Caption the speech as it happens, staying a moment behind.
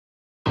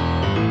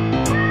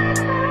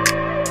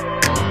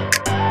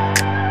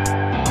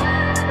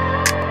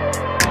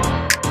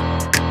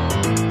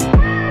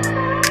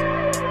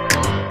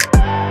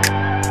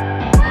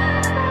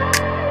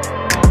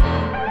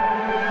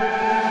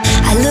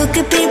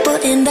people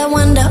and I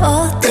wonder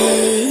all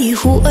day,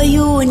 who are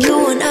you and you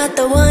are not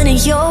the one in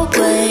your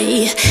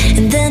way?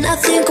 And then I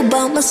think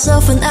about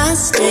myself when I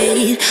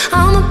stayed.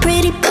 I'm a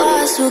pretty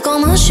boss with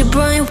almost your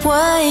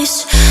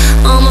brainwaves.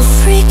 I'm a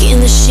freak in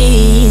the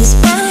sheets,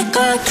 but I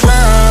got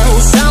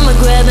class. I'ma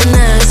grab an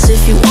ass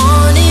if you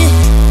want it.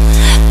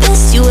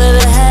 Best you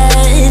ever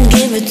had,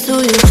 give it to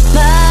you,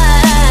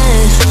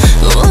 man.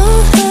 Ooh.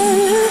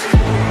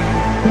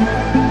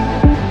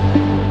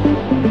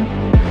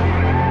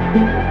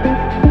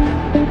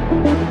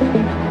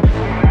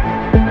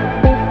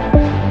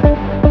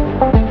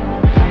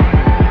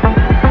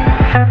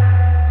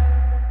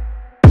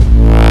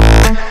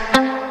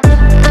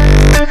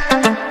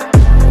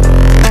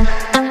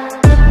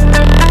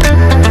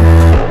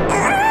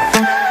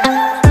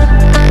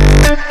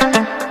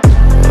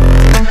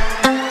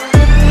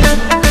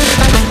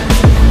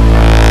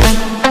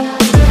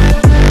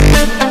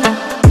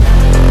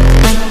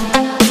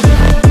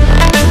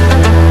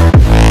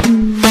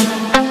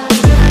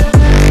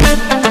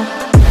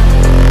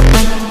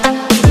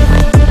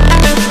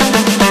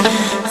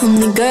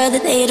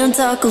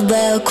 Talk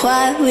about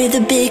quiet with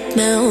a big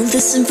mouth.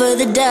 Listen for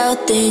the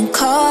doubt, then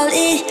call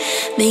it.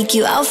 Make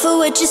you out for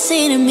what you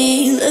say to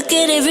me. Look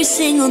at every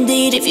single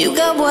date. If you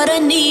got what I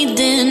need,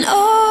 then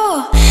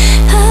oh,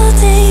 I'll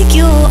take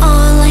you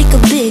on like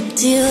a big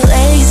deal.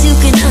 Legs you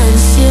can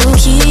unfeel,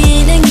 key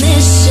in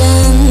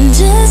ignition.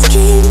 Just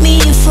keep me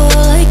full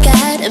like I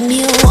had a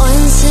meal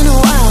once in a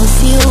while.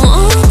 Feel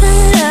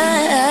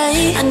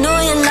alright. I know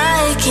you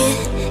like it,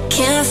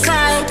 can't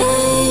fight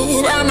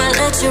it. I'ma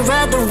let you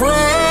ride the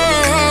wave.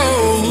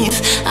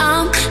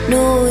 I'm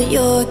New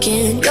York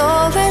and you're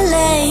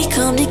LA.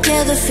 Come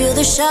together, feel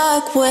the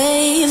shock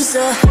waves.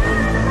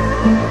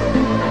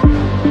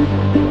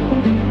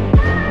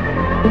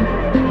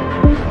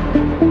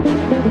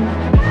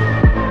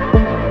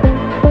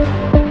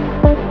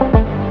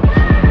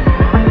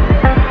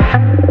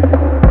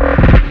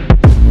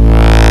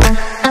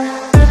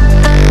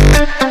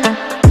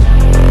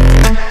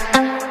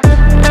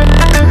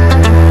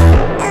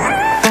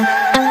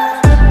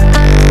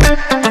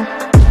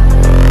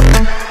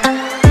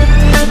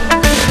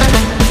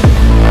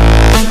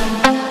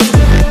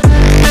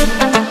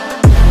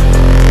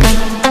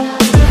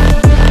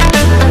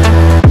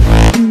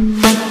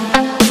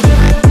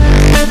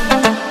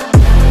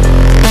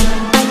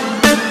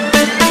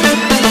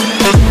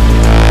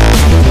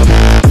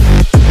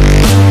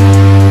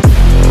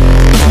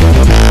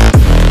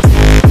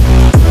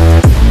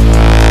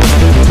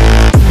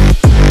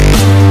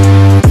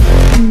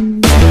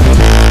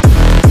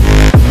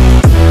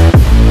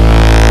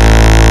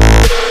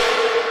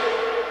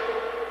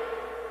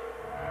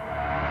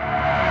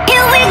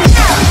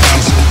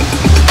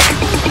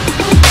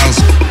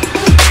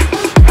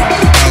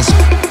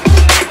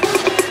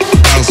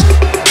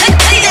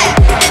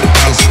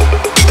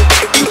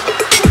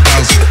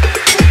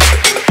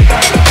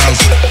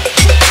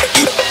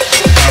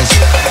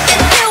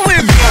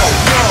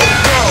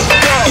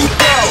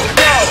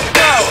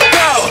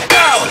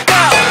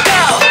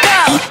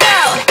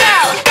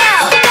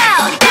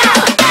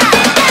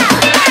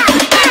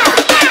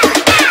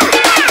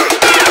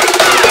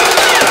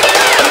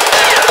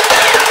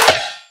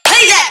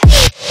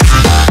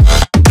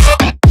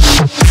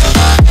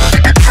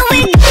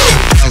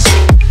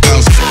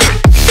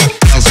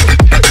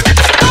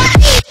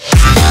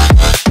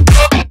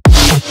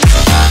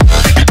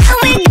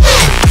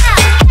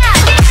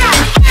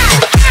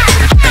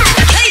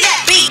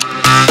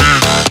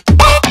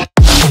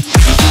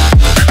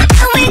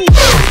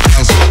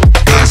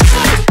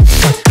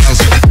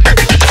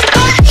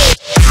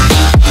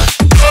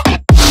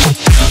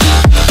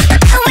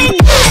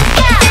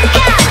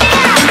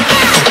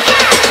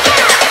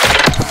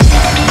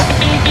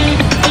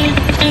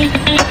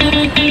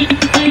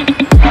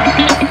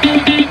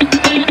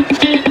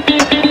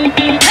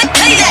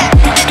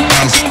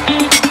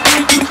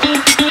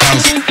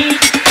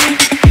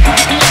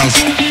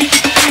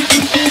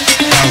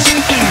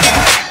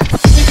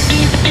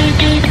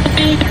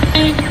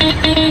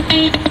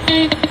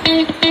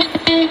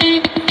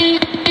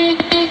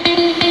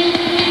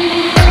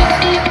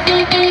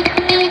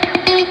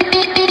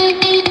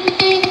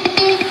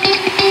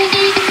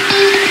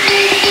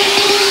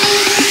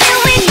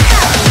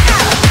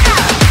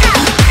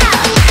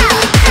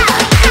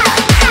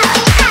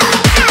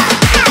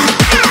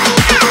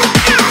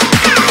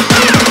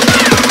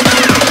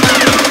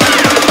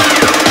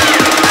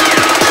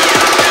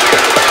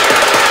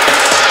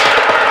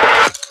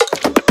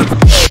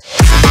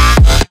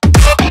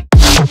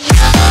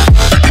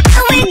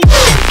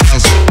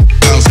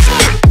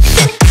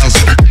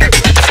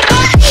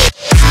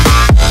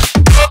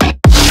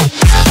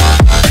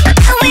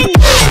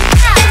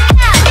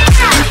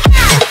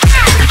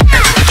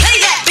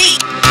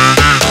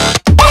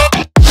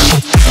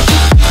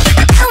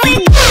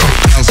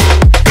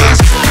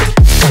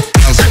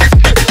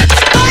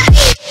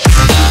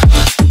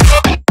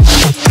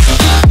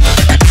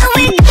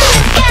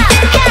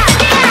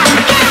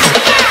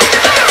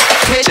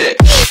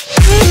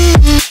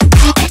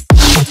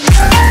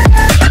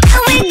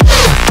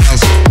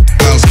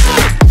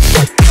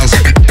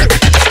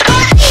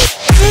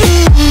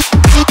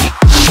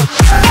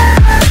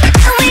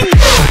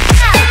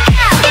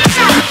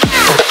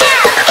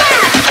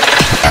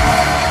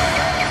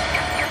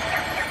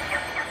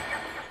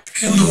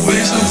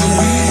 ways of the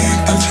week,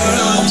 the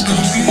time's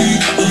gonna be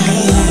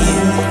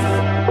alone.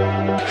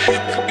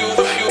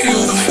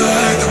 You're the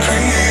fact that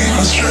creates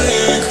my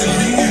strength in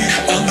me,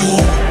 I know.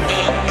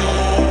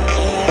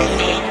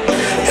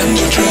 And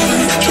you're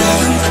driving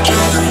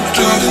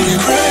me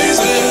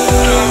crazy.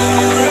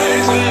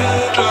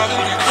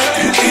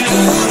 You keep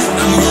on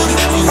running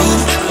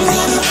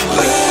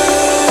late.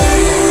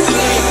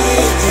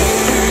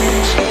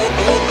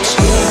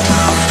 Slow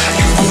down,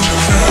 you go too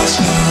fast,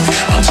 love.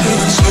 I'm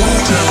telling slow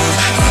down,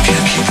 I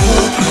can't keep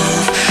up,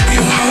 love.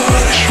 Your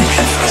heart is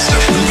shrinking faster,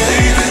 but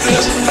maybe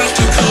there's enough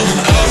to come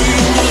out of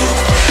your mouth,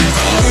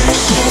 out of your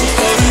soul,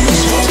 out of your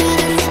soul.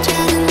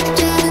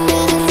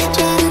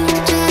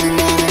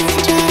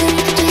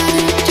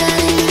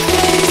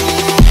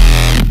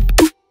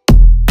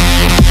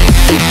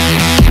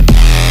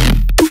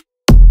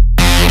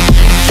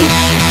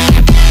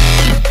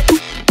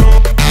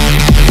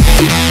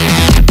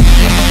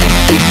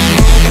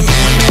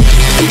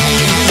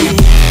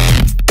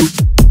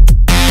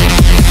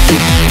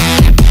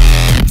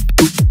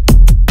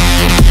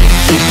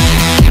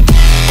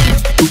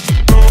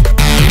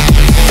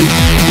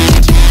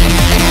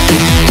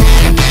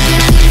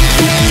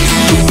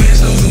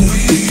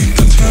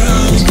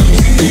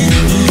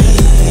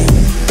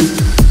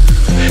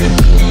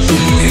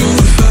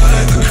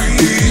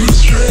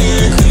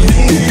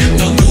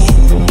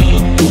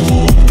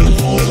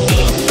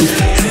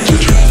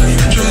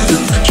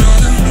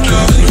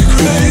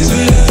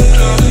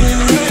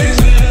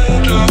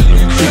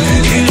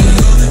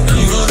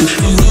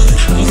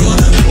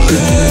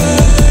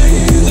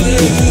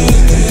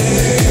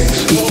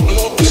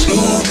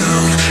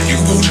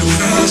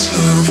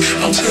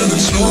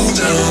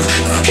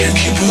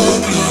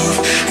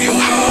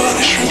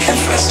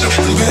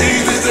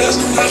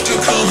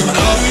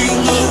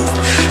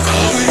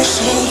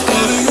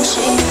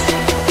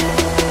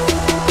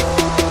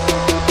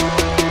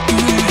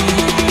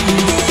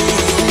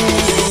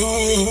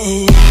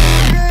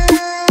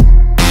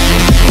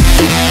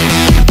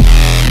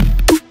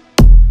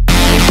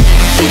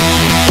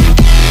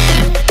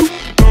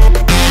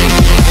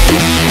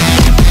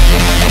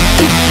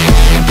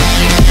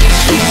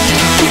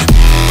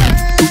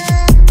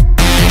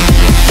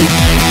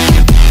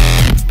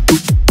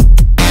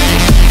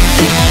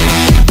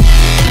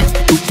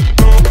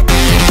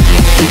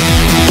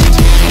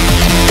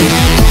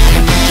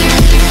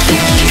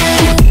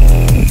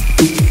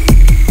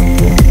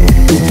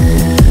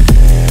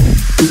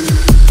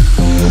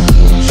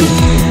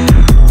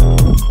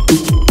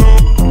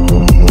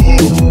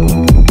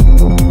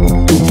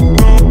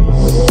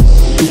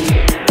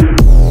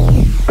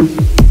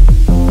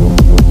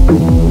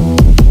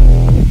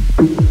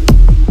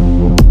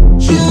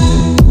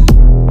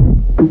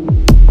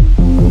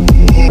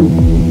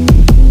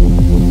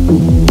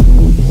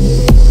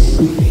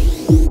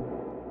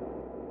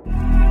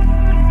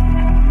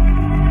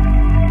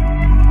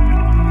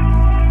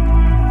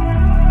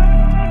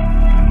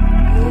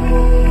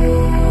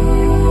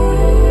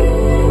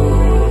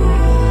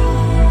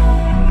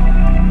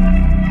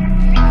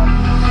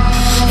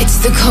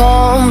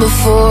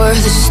 Before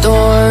the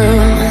storm,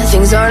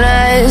 things aren't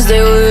as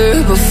they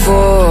were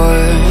before.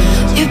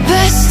 You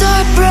best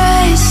start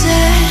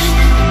bracing.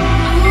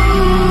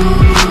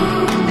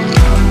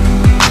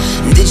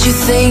 Did you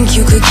think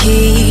you could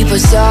keep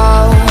us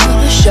out?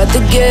 Shut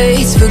the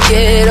gates,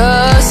 forget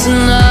us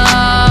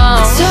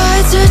now.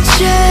 Tides are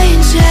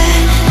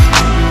changing.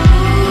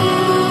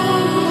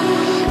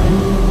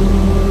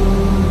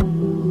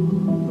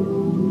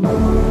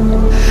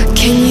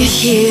 Can you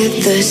hear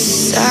the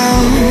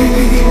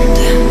sound?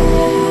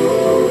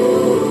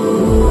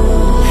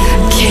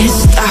 Can't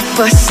stop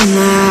us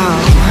now.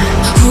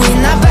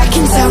 We're not back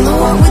in town, know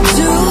what we're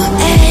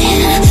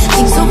doing.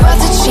 Things are about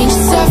to change,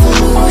 it's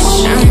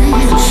evolution.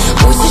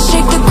 Voices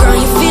shake the ground,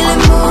 you feel it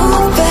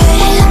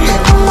moving.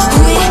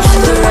 We're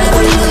the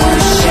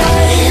revolution.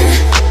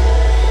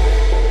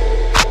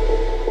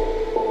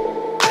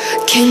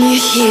 Can you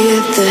hear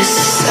the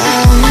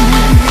sound?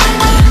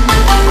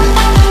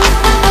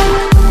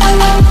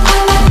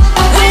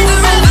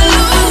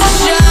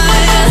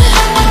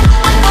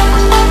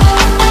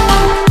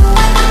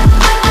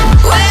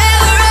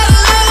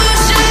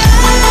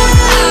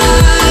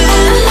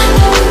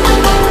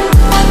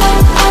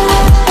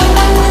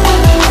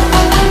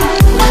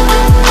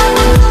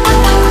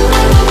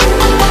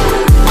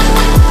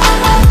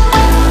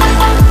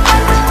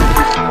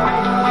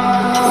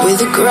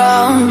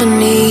 Ground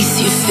beneath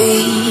your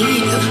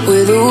feet,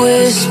 with a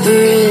whisper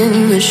in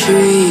the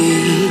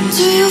trees.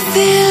 Do you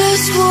feel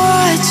us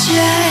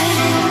watching?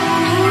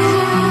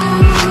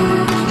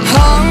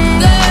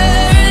 Hunger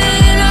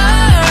in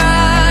our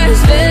eyes,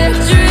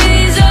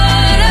 victories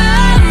on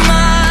our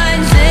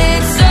minds.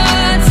 It's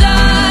our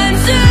time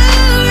to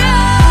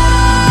rise.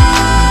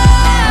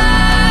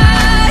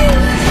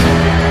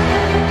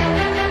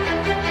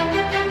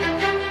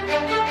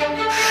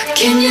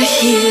 Can you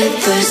hear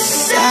the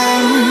sound?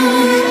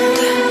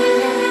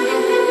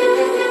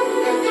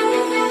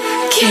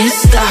 Can't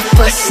stop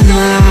us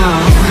now.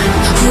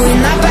 We're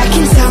not back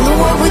in town, know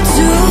what we're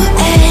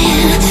doing.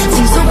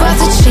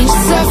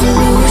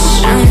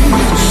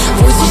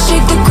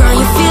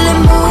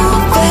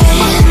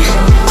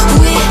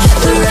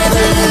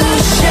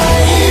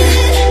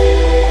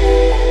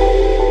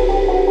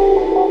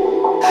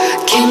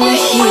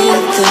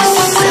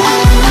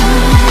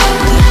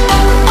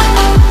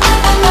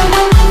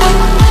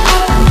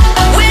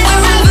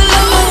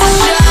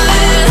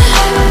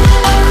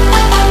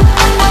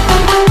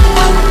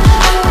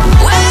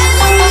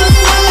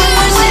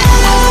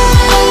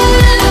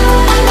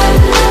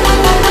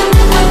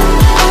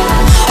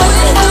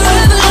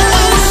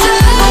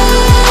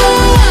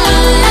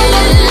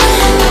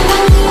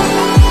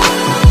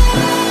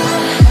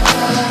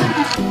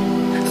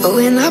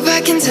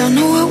 don't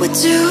know what we're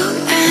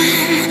doing.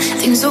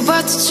 Things are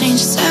about to change,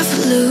 it's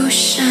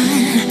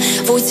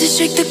evolution. Voices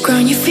shake the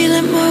ground, you feel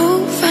it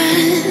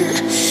moving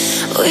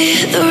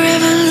with the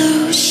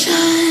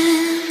revolution.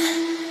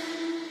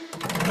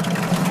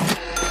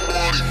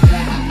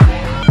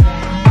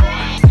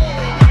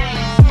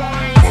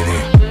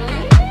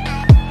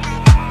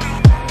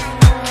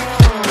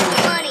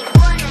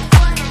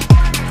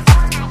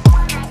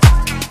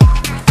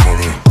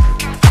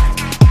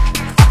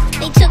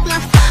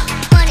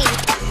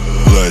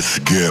 Let's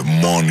get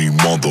money,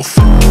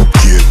 motherfucker.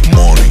 Get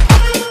money.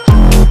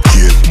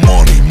 Get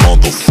money,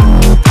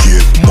 motherfucker.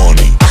 Get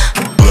money.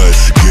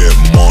 Let's get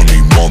money,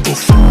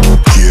 motherfucker.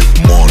 Get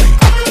money.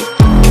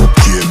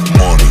 Get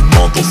money,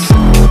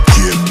 motherfucker.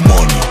 Get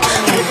money.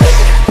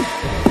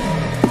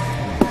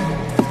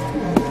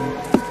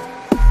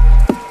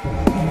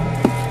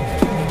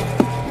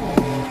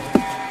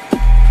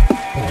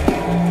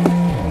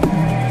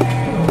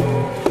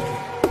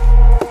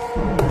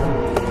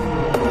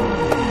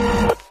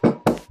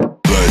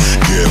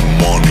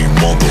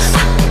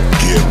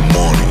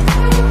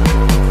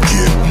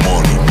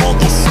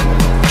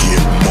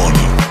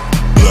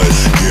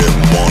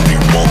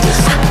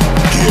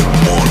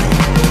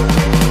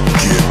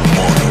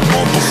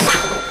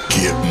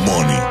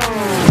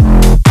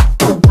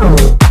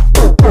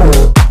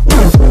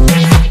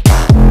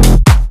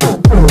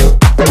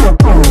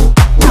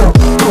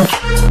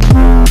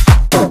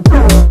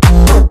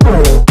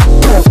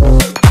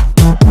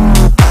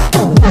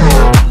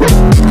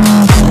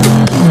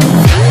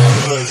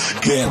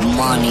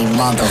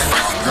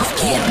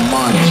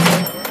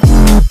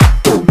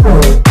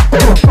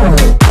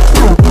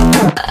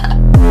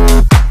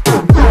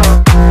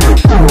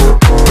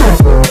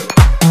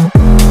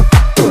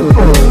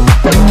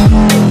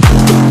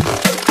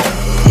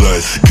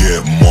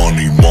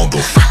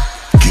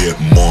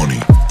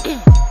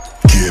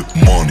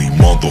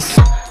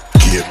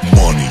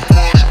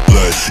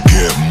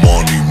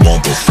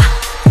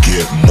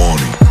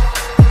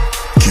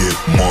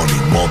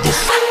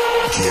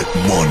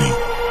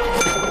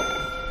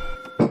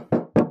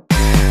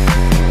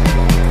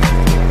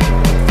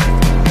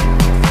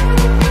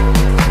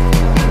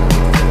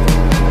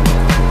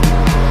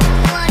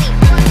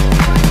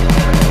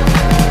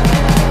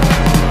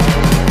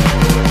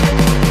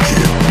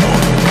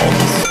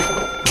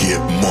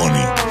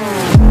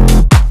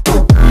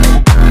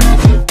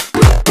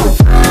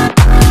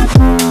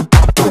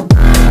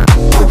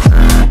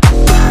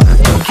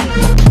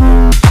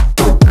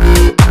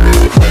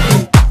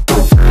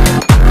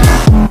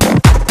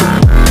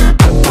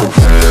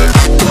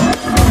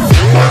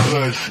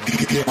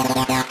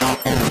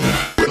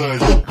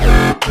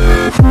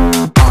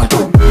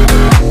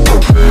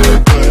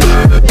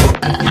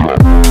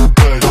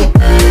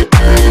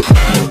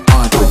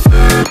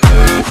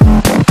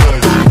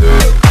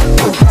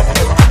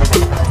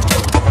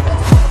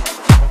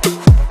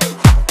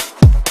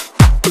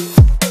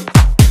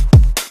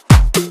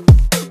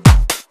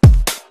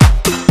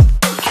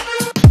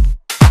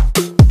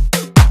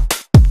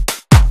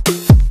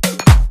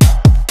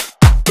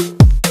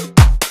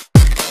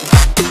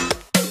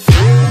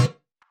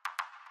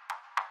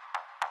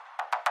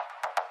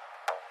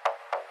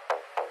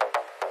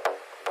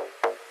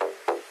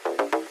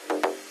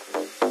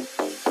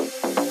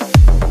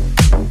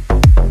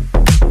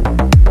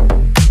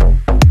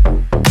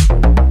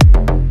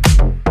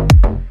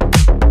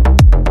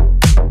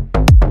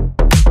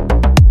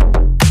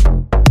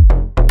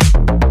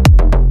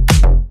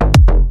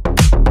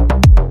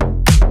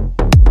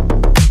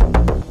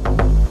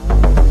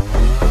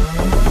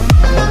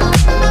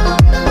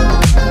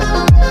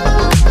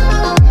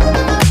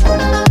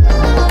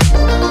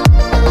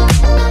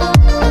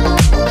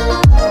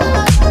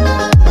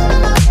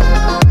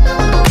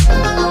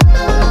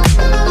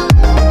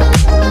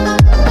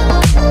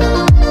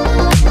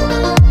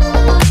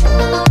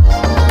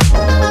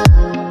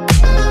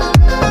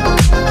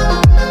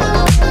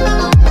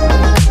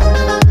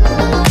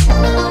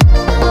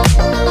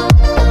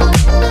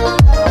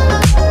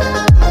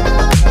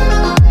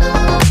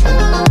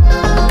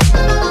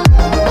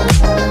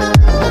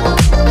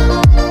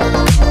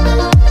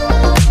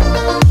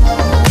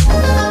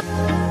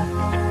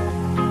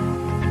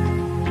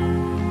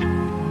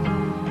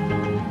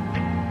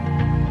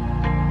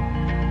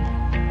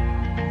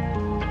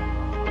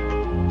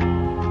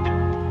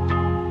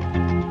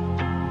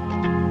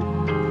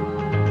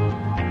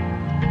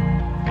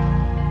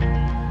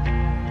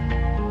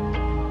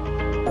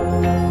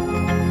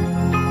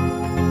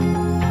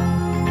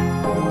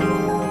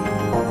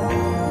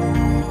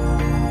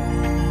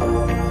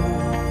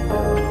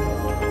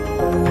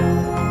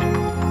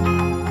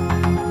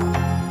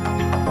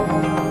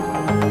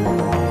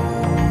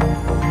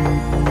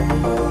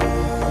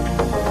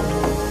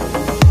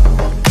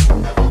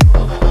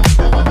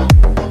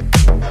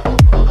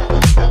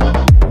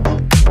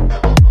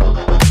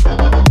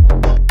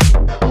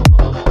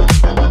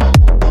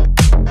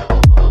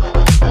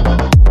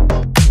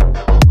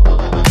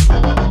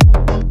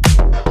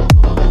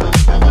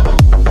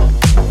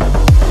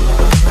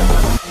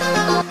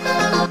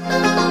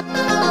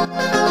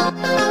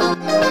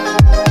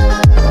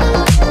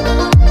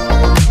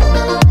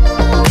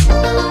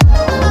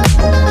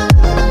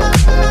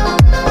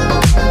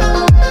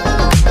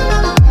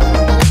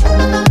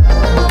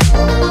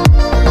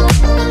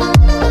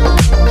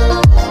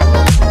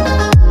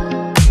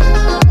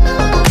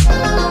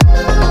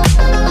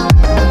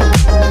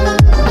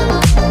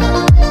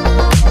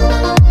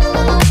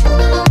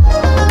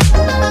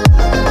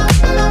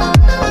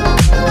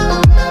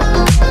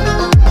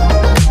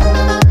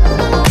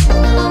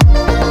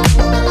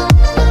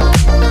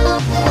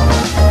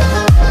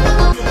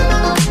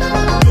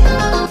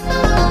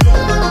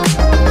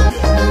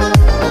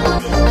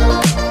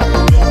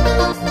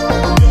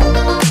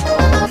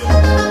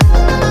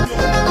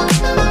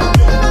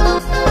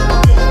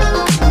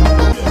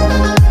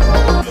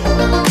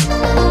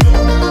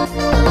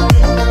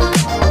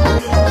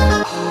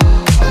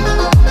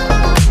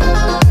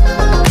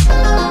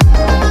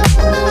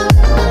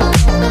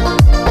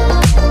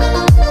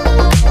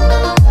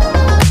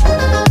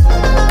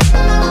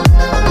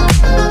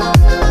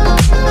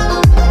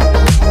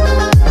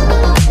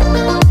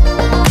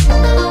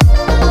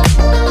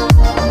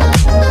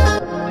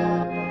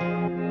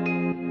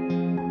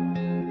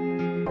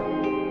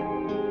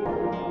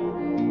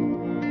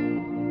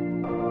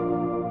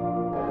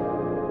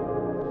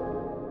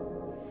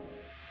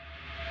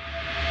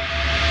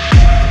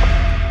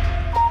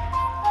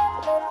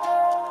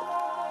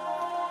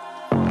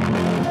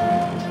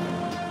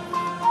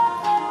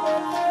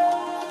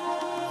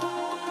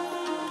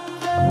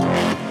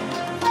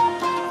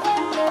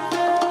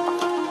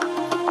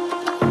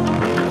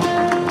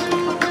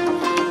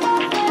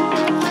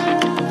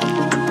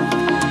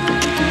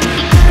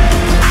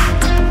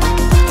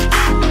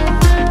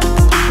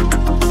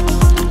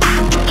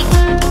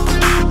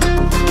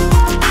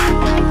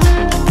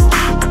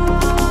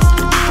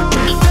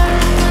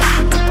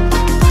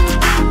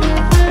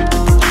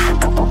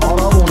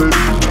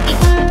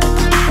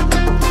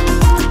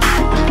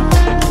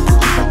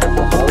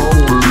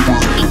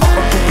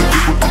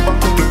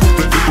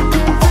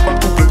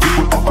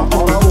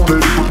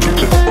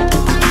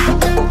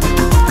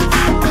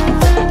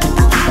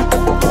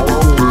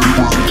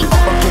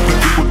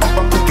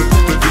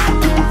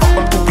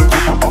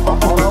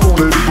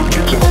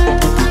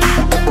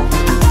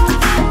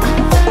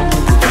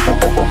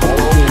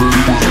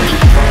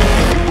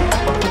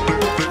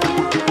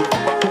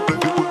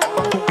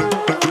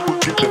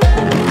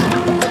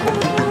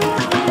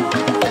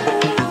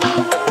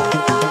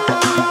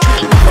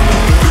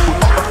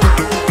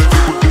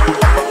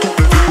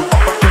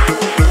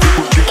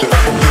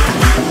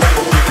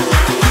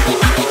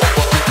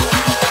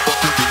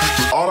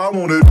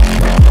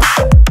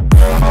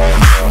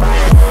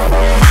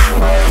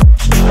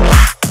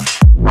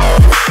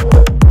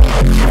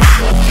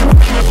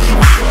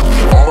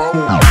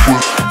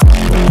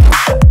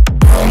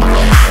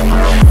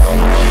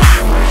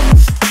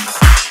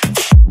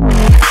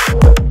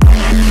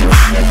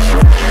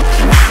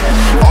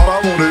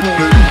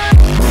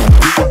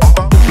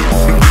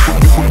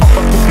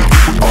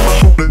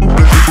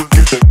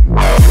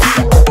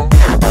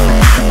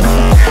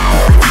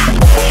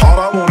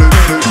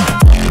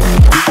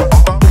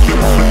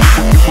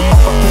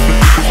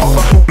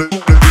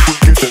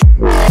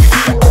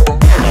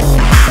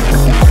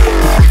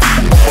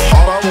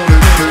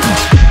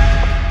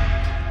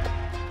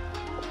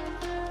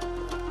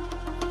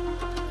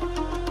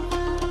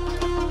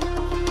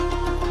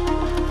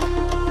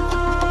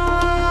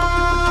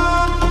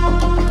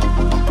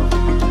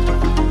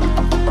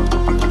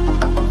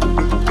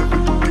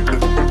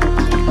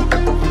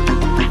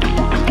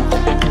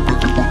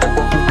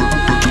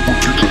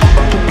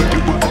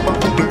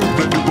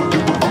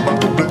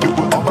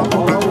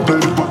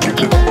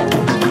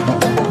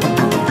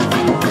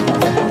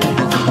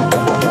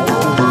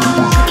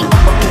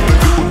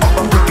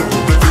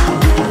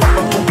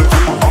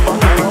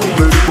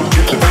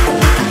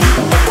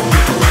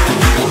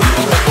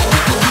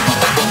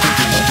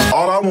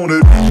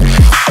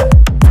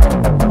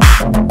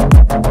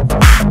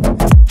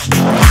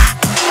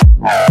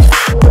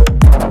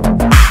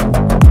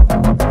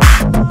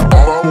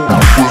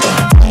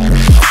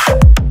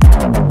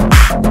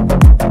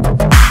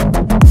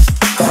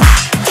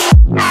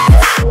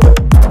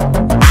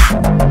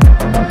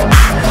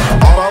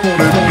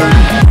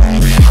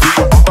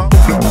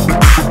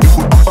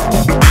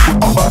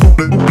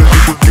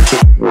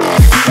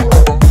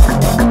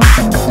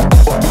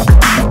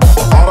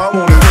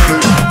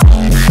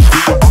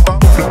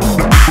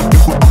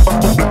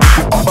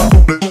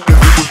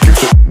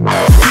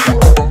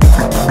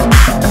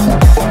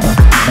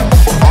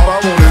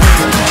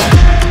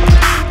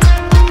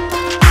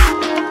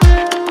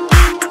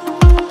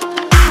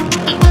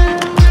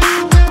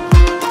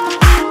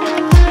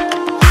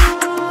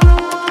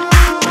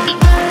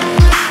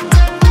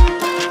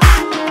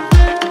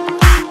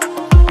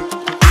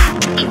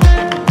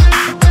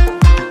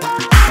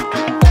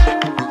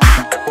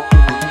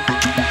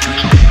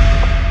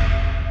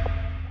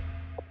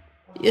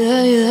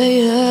 Yeah, yeah,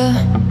 yeah.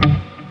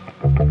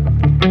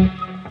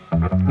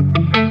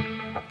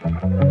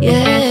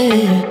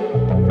 Yeah.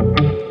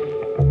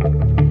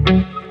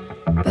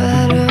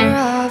 Better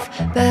off,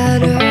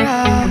 better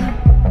off.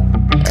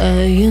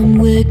 I am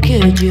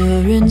wicked,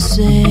 you're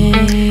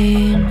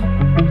insane,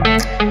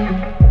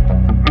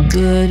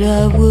 but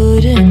I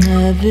wouldn't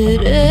have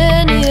it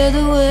any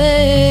other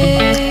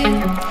way.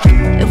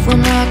 If we're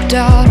knocked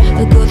out,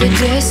 we'll go the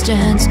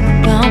distance,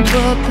 pound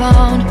for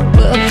pound.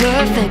 We're a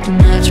perfect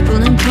match,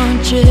 pulling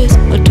punches.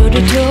 We're toe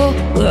to toe,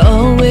 we're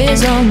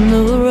always on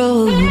the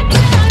road.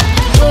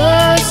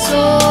 Worse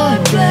or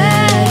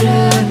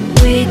better,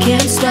 we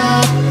can't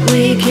stop,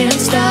 we can't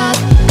stop.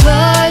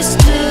 'Cause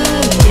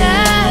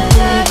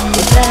together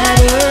we're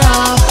better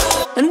off,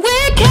 and we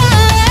can.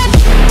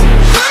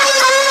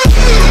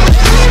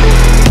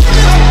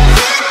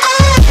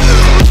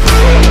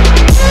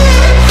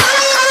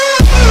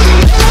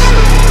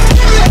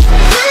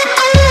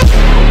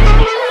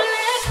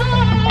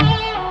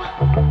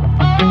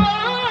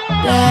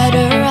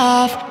 Better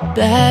off,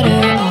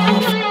 better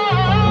off.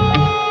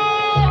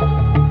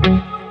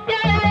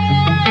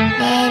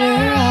 Better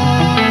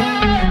off.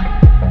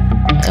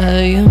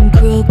 I am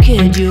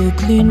crooked, you're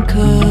clean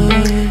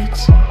cut.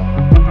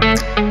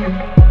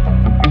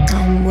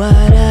 I'm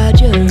wide-eyed,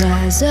 your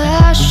eyes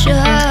are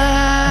shut.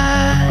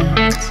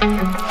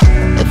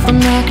 If we're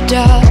knocked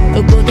out,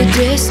 we'll go the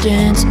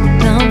distance,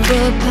 pound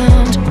for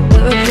pound.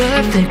 We're a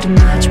perfect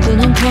match,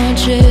 pulling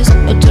punches.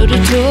 Or toe to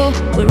toe,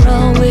 we're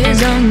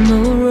always on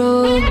the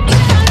road.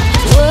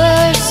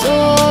 Worse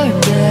or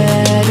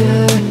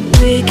better,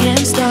 we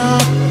can't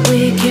stop,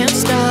 we can't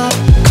stop.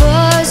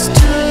 'Cause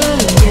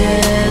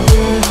together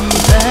we're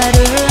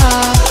better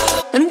off,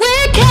 and we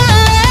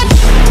can.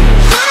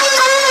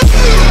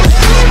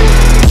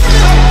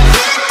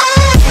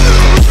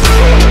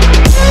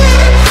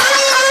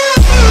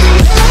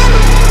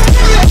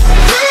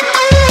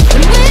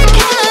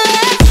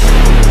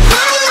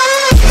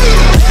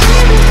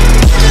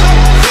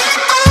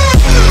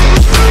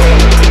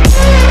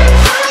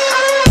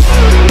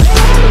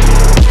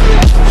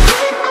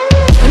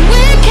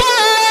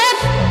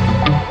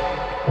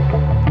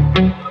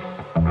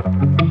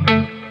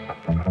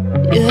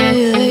 Yeah,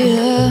 yeah, yeah.